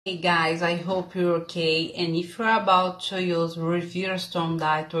Hey guys, I hope you're okay. And if you're about to use Resveratone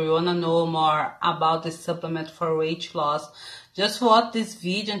diet or you wanna know more about the supplement for weight loss, just watch this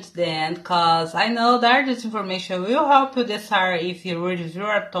video to the end, cause I know that this information will help you decide if your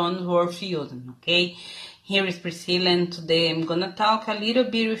Resveraton is worth using. Okay, here is Priscila, and today I'm gonna talk a little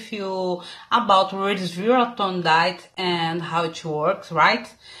bit with you about Resveraton diet and how it works, right?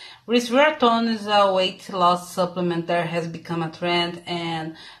 Resveraton is a weight loss supplement that has become a trend,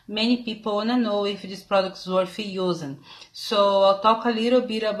 and many people want to know if this product is worth using. So I'll talk a little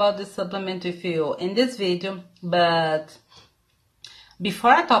bit about the supplement with you in this video, but before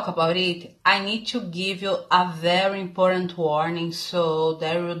I talk about it, I need to give you a very important warning so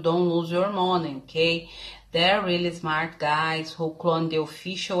that you don't lose your money, okay? There are really smart guys who clone the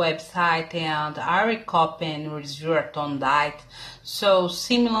official website and are copying Resveraton diet. So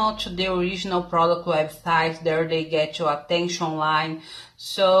similar to the original product website, there they get your attention online.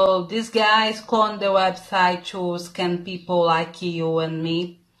 So these guys clone the website to scam people like you and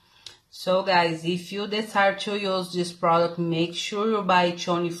me. So guys, if you decide to use this product, make sure you buy it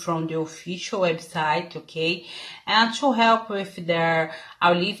only from the official website, okay? And to help with there,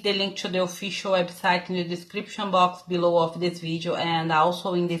 I'll leave the link to the official website in the description box below of this video and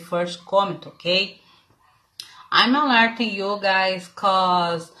also in the first comment, okay? I'm alerting you guys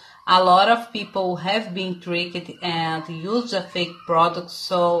cause a lot of people have been tricked and use the fake products,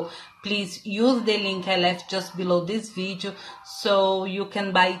 so please use the link I left just below this video so you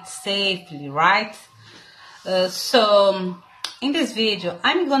can buy it safely, right? So in this video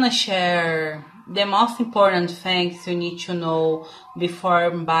I'm gonna share the most important things you need to know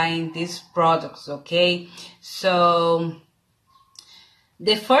before buying these products, okay? So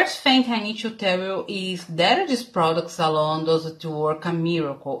the first thing I need to tell you is that these products alone doesn't work a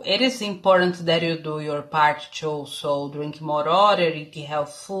miracle. It is important that you do your part too, so drink more water, eat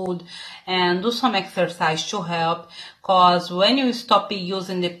healthy food, and do some exercise to help, cause when you stop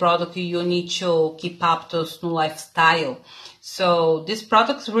using the product, you need to keep up to this new lifestyle. So these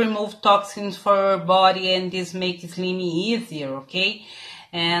products remove toxins for your body and this makes slimming easier, okay?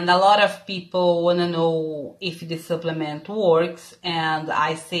 And a lot of people want to know if the supplement works, and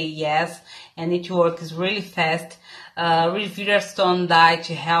I say yes, and it works really fast. Resveraton diet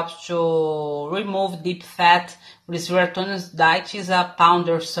helps to remove deep fat. Resveraton's diet is a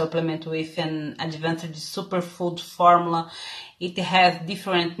powder supplement with an advanced superfood formula. It has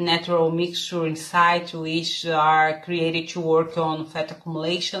different natural mixture inside, which are created to work on fat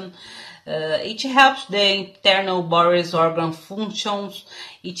accumulation. It helps the internal body's organ functions.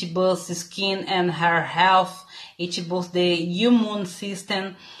 It boosts skin and hair health. It boosts the immune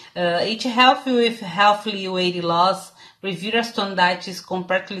system. It helps you with healthy weight loss. Resveraton diet is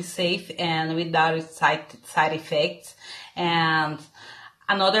completely safe and without side effects. And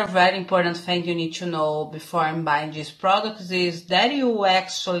another very important thing you need to know before buying these products is that you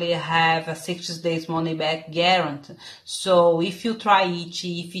actually have a 60 days money back guarantee. So if you try it,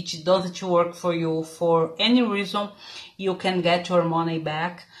 if it doesn't work for you for any reason, you can get your money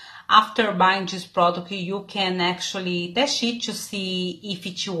back. After buying this product, you can actually test it to see if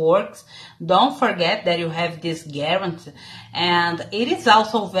it works. Don't forget that you have this guarantee. And it is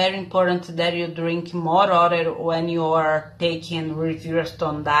also very important that you drink more water when you are taking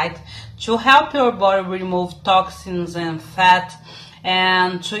Resveraton diet to help your body remove toxins and fat,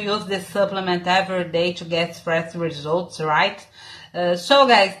 and to use this supplement every day to get fast results, right? So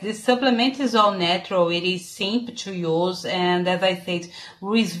guys, this supplement is all natural, it is simple to use, and as I said,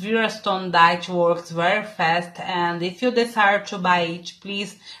 Resveraton diet works very fast, and if you desire to buy it,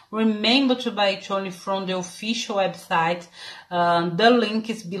 please remember to buy it only from the official website. The link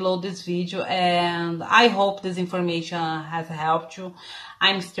is below this video, and I hope this information has helped you.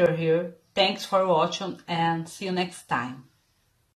 I'm still here. Thanks for watching, and see you next time.